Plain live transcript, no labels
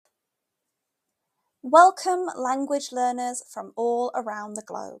Welcome, language learners from all around the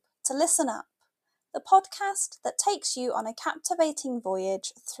globe, to Listen Up, the podcast that takes you on a captivating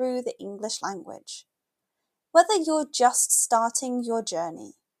voyage through the English language. Whether you're just starting your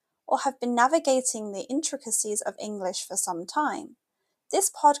journey or have been navigating the intricacies of English for some time, this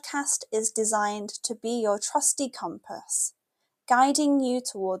podcast is designed to be your trusty compass, guiding you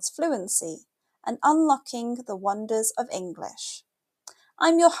towards fluency and unlocking the wonders of English.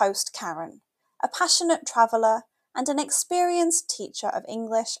 I'm your host, Karen, a passionate traveller and an experienced teacher of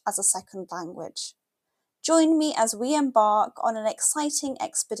English as a second language. Join me as we embark on an exciting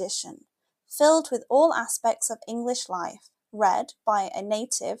expedition filled with all aspects of English life, read by a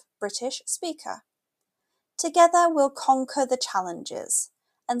native British speaker. Together we'll conquer the challenges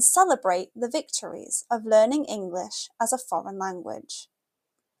and celebrate the victories of learning English as a foreign language.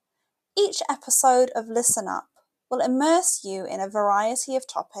 Each episode of Listen Up will immerse you in a variety of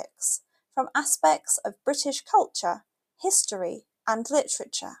topics, from aspects of British culture, history, and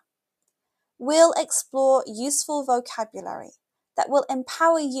literature. We'll explore useful vocabulary that will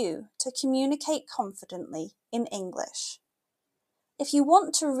empower you to communicate confidently in English. If you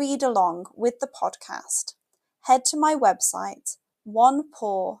want to read along with the podcast, head to my website,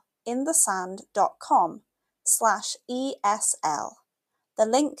 onepawinthesand.com/ESL. The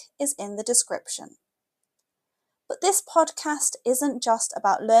link is in the description. But this podcast isn't just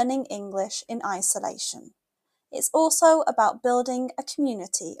about learning English in isolation. It's also about building a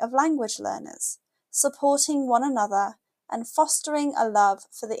community of language learners, supporting one another, and fostering a love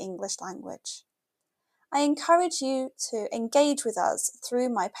for the English language. I encourage you to engage with us through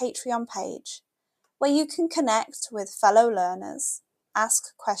my Patreon page, where you can connect with fellow learners,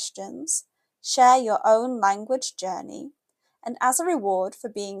 ask questions, share your own language journey, and as a reward for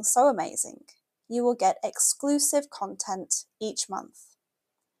being so amazing, you will get exclusive content each month.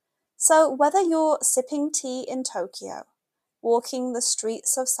 So whether you're sipping tea in Tokyo, walking the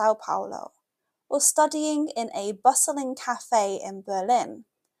streets of Sao Paulo, or studying in a bustling cafe in Berlin,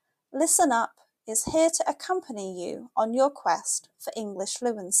 Listen Up is here to accompany you on your quest for English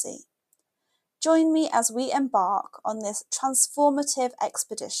fluency. Join me as we embark on this transformative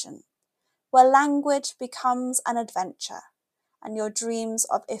expedition, where language becomes an adventure and your dreams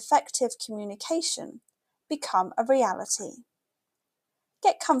of effective communication become a reality.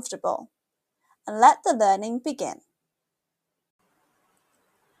 Get comfortable and let the learning begin.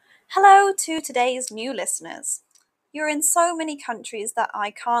 Hello to today's new listeners. You're in so many countries that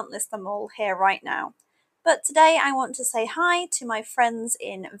I can't list them all here right now, but today I want to say hi to my friends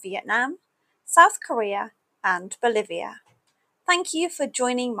in Vietnam, South Korea, and Bolivia. Thank you for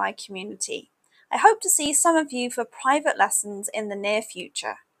joining my community. I hope to see some of you for private lessons in the near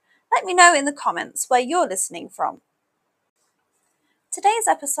future. Let me know in the comments where you're listening from. Today's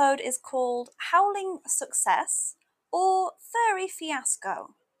episode is called Howling Success or Furry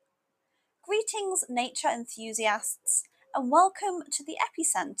Fiasco. Greetings, nature enthusiasts, and welcome to the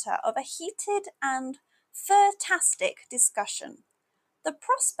epicenter of a heated and fur-tastic discussion: the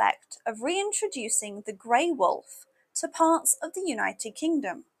prospect of reintroducing the grey wolf to parts of the United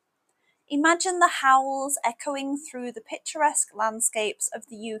Kingdom. Imagine the howls echoing through the picturesque landscapes of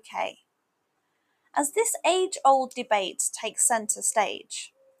the UK. As this age-old debate takes centre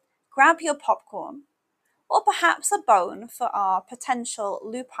stage, grab your popcorn, or perhaps a bone for our potential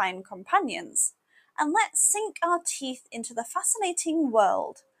lupine companions, and let's sink our teeth into the fascinating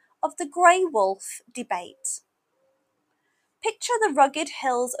world of the grey wolf debate. Picture the rugged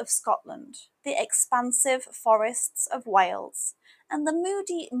hills of Scotland, the expansive forests of Wales, and the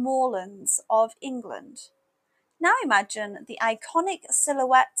moody moorlands of England. Now imagine the iconic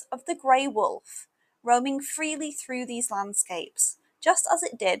silhouette of the grey wolf roaming freely through these landscapes, just as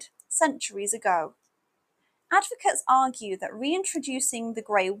it did centuries ago. Advocates argue that reintroducing the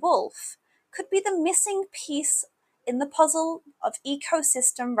grey wolf could be the missing piece in the puzzle of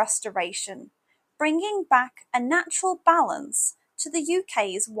ecosystem restoration, bringing back a natural balance to the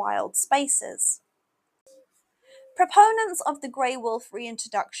UK's wild spaces. Proponents of the grey wolf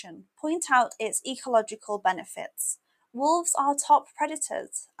reintroduction point out its ecological benefits. Wolves are top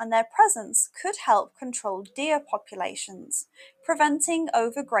predators, and their presence could help control deer populations, preventing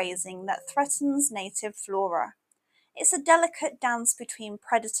overgrazing that threatens native flora. It's a delicate dance between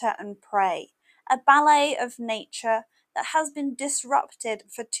predator and prey, a ballet of nature that has been disrupted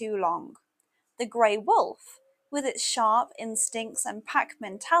for too long. The grey wolf, with its sharp instincts and pack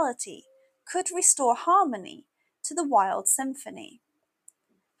mentality, could restore harmony to the wild symphony.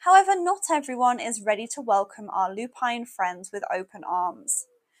 However, not everyone is ready to welcome our lupine friends with open arms.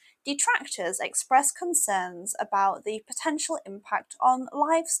 Detractors express concerns about the potential impact on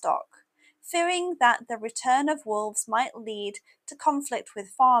livestock, fearing that the return of wolves might lead to conflict with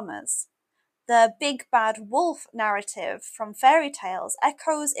farmers. The big bad wolf narrative from fairy tales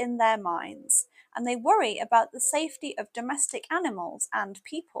echoes in their minds, and they worry about the safety of domestic animals and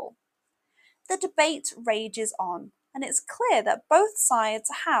people. The debate rages on, and it's clear that both sides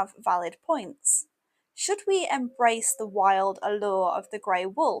have valid points. Should we embrace the wild allure of the grey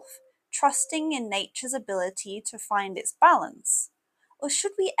wolf, trusting in nature's ability to find its balance? Or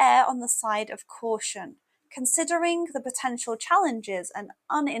should we err on the side of caution, considering the potential challenges and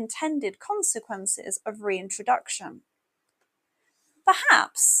unintended consequences of reintroduction?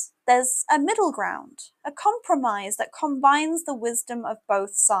 Perhaps there's a middle ground, a compromise that combines the wisdom of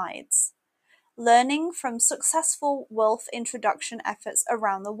both sides, learning from successful wolf introduction efforts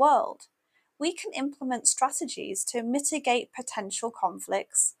around the world. We can implement strategies to mitigate potential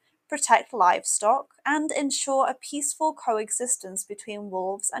conflicts, protect livestock, and ensure a peaceful coexistence between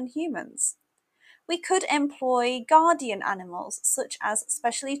wolves and humans. We could employ guardian animals such as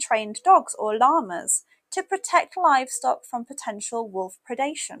specially trained dogs or llamas to protect livestock from potential wolf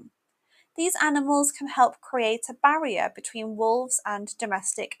predation. These animals can help create a barrier between wolves and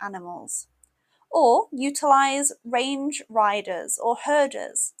domestic animals. Or utilize range riders or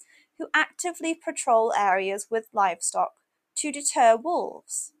herders who actively patrol areas with livestock to deter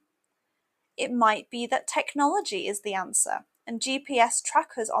wolves. It might be that technology is the answer, and GPS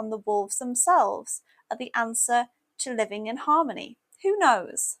trackers on the wolves themselves are the answer to living in harmony. Who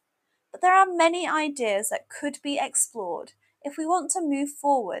knows? But there are many ideas that could be explored if we want to move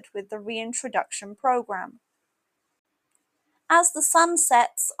forward with the reintroduction program. As the sun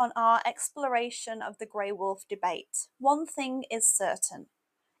sets on our exploration of the grey wolf debate, one thing is certain.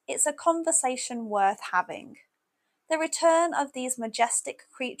 It's a conversation worth having. The return of these majestic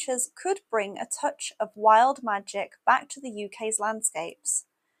creatures could bring a touch of wild magic back to the UK's landscapes,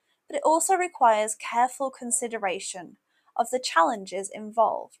 but it also requires careful consideration of the challenges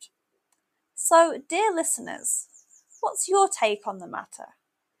involved. So, dear listeners, what's your take on the matter?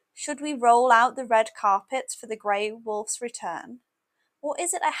 Should we roll out the red carpet for the grey wolf's return? Or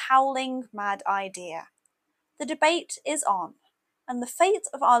is it a howling mad idea? The debate is on, and the fate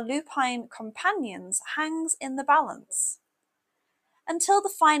of our lupine companions hangs in the balance. Until the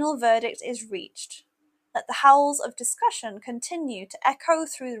final verdict is reached, let the howls of discussion continue to echo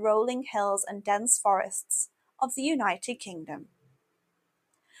through the rolling hills and dense forests of the United Kingdom.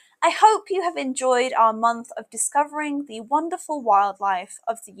 I hope you have enjoyed our month of discovering the wonderful wildlife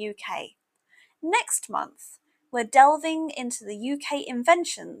of the UK. Next month, we're delving into the UK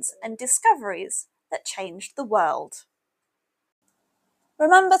inventions and discoveries that changed the world.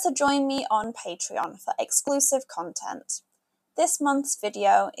 Remember to join me on Patreon for exclusive content. This month's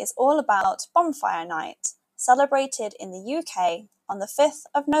video is all about Bonfire Night, celebrated in the UK on the 5th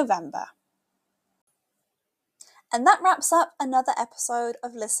of November. And that wraps up another episode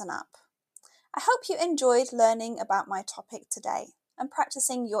of Listen Up. I hope you enjoyed learning about my topic today and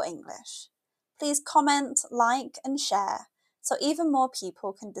practicing your English. Please comment, like, and share so even more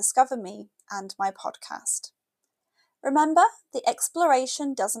people can discover me and my podcast. Remember, the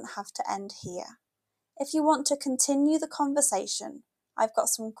exploration doesn't have to end here. If you want to continue the conversation, I've got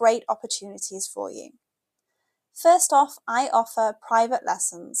some great opportunities for you. First off, I offer private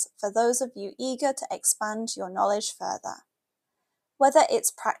lessons for those of you eager to expand your knowledge further. Whether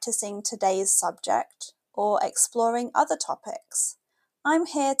it's practicing today's subject or exploring other topics, I'm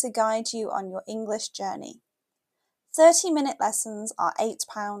here to guide you on your English journey. 30-minute lessons are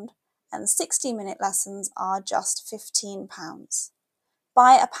 £8 and 60-minute lessons are just £15.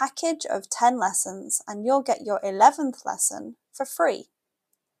 Buy a package of 10 lessons and you'll get your 11th lesson for free.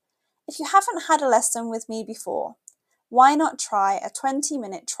 If you haven't had a lesson with me before, why not try a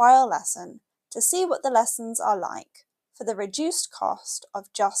 20-minute trial lesson to see what the lessons are like for the reduced cost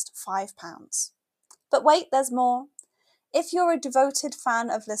of just £5. But wait, there's more. If you're a devoted fan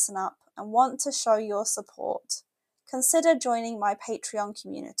of Listen Up and want to show your support, consider joining my Patreon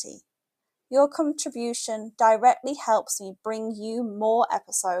community. Your contribution directly helps me bring you more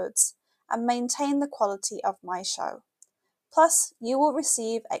episodes and maintain the quality of my show. Plus, you will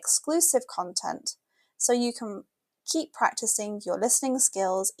receive exclusive content so you can keep practicing your listening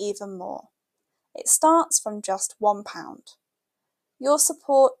skills even more. It starts from just £1. Your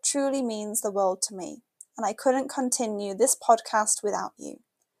support truly means the world to me, and I couldn't continue this podcast without you.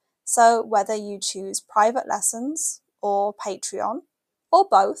 So whether you choose private lessons or Patreon, or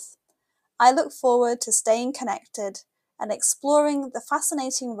both, I look forward to staying connected and exploring the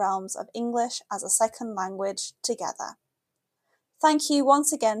fascinating realms of English as a second language together. Thank you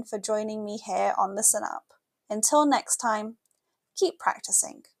once again for joining me here on Listen Up. Until next time, keep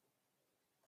practicing.